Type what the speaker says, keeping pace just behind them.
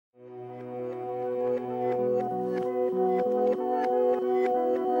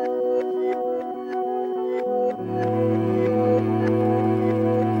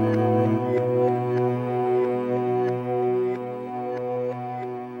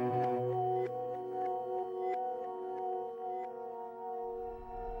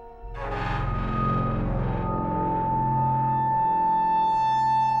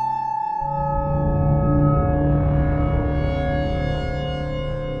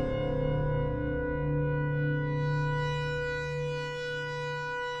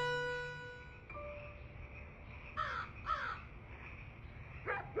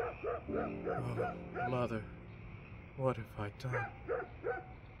Father, what have I done?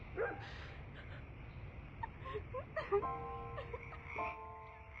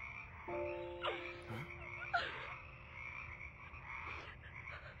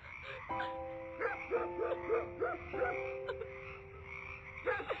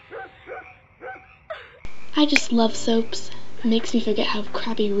 I just love soaps. It makes me forget how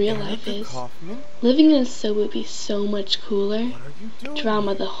crappy real life is. Kaufman? Living in a soap would be so much cooler. What are you doing?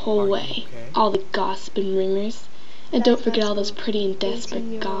 Drama the whole way. Okay? All the gossip and rumors. And don't forget all those pretty and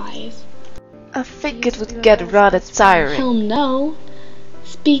desperate guys. I think it would get rather tiring. Hell no.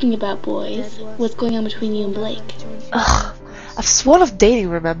 Speaking about boys, what's going on between you and Blake? Ugh, I've sworn off dating,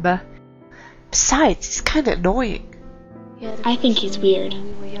 remember? Besides, he's kinda annoying. I think he's weird.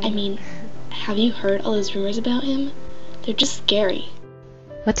 I mean, have you heard all those rumors about him? They're just scary.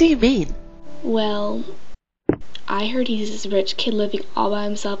 What do you mean? Well, I heard he's this rich kid living all by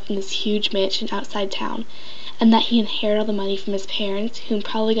himself in this huge mansion outside town, and that he inherited all the money from his parents, whom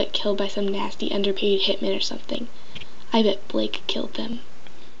probably got killed by some nasty underpaid hitman or something. I bet Blake killed them.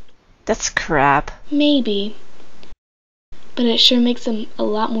 That's crap. Maybe. But it sure makes him a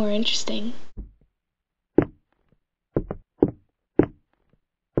lot more interesting.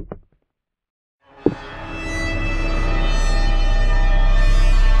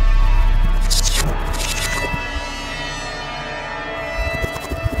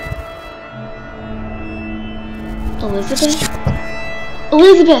 Elisabeth?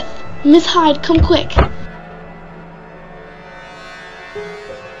 Elisabeth! Miss Hyde, come quick!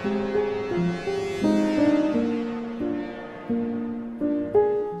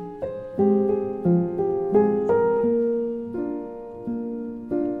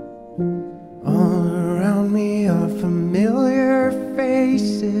 All around me are familiar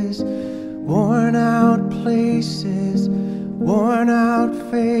faces, worn out places, worn out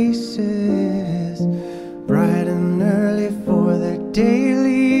faces, bright and early for their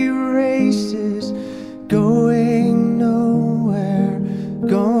daily races, going nowhere,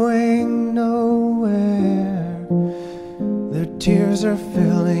 going nowhere. Their tears are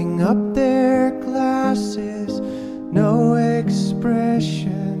filling up their glasses, no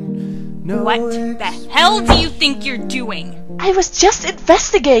expression, no What the hell do you think you're doing? I was just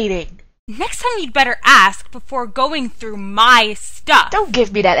investigating. Next time you'd better ask before going through my stuff. Don't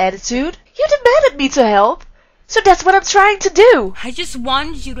give me that attitude. You demanded me to help. So that's what I'm trying to do. I just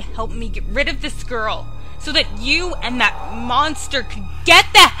wanted you to help me get rid of this girl so that you and that monster could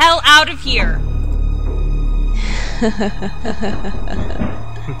get the hell out of here.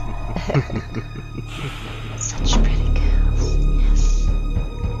 Such pretty girls. Yes.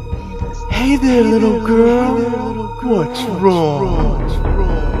 Hey there, little girl. What's wrong?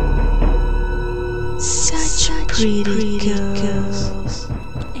 Such pretty girls.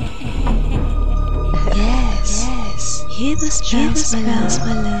 Yes. Hear the spells,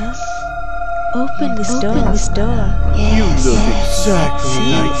 my love. Open this door. Yes. You look exactly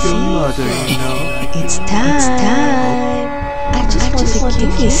like your mother, you know. It's time. I just want to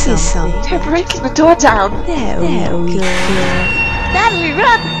give you something. They're breaking the door down. There we go. Natalie,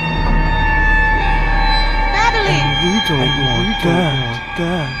 run! Natalie! We don't want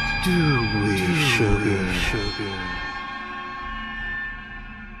that, do we, sugar?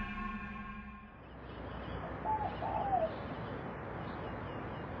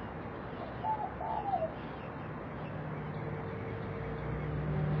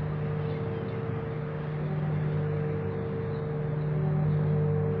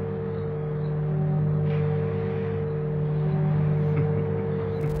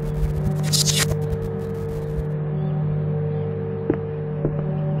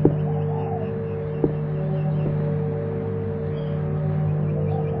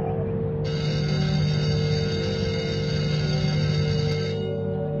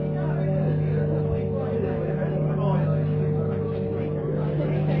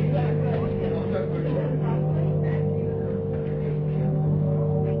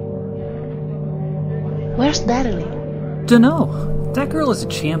 Where's Natalie? Dunno. That girl is a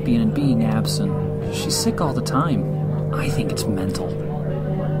champion in being absent. She's sick all the time. I think it's mental.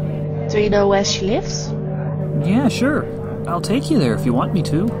 Do you know where she lives? Yeah, sure. I'll take you there if you want me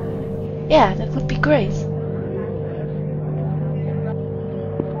to. Yeah, that would be great.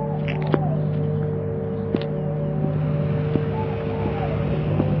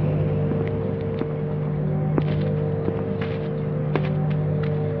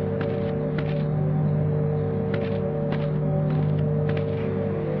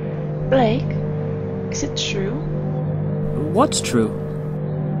 Blake, is it true What's true?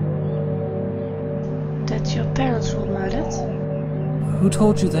 that your parents were murdered? Who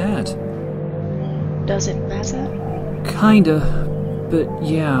told you that? Does it matter? Kinda, but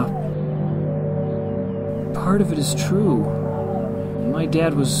yeah. Part of it is true. My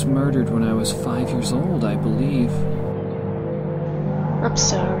dad was murdered when I was 5 years old, I believe. I'm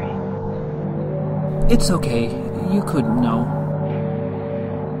sorry. It's okay. You couldn't know.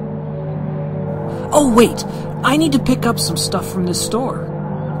 Oh, wait! I need to pick up some stuff from this store.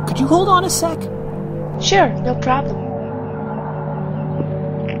 Could you hold on a sec? Sure, no problem.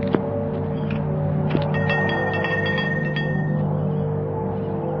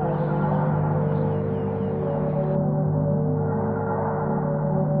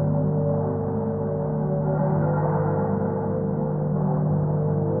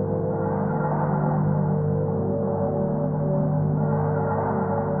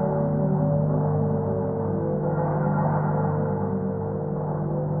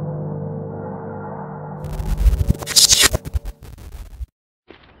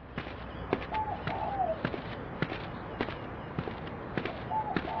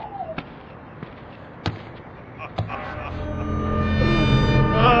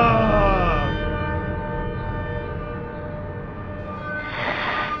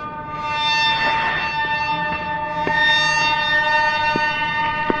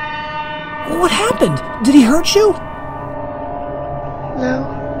 What happened? Did he hurt you?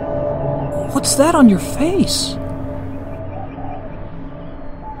 No. What's that on your face?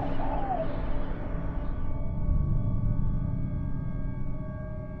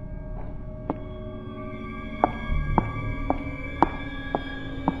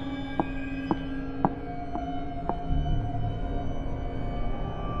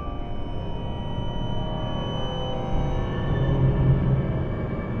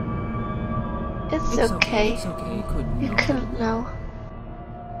 It's okay. It's okay. You couldn't know.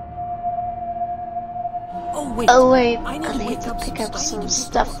 Oh, wait. Oh wait, I I need to need to pick up some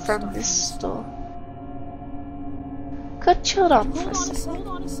stuff stuff from this store. Could chill on for a sec. Hold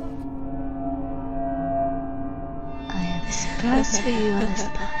on a sec. I have a surprise for you,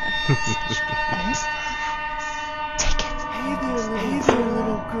 Elisabeth. Take it. Hey there,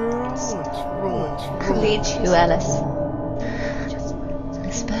 little girl. What's wrong? I need you, Alice. Just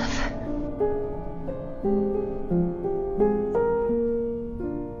Elisabeth.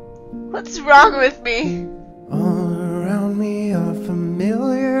 What's wrong with me? All around me are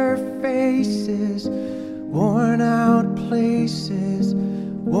familiar faces, worn out places,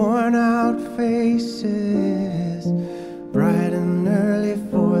 worn out faces, bright and early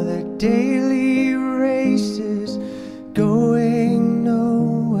for their daily races, going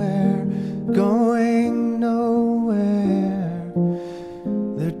nowhere, going nowhere.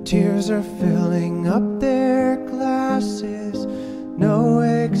 Their tears are filling up their glasses, no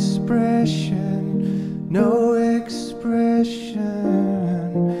expression, no expression.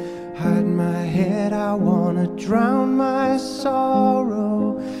 Hide my head, I wanna drown my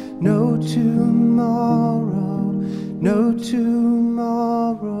sorrow. No tomorrow, no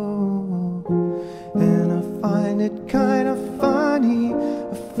tomorrow. And I find it kinda funny,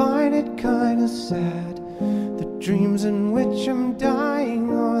 I find it kinda sad. The dreams in which I'm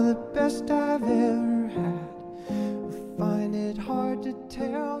dying are the best I've ever had. I find it hard to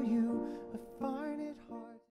tell you.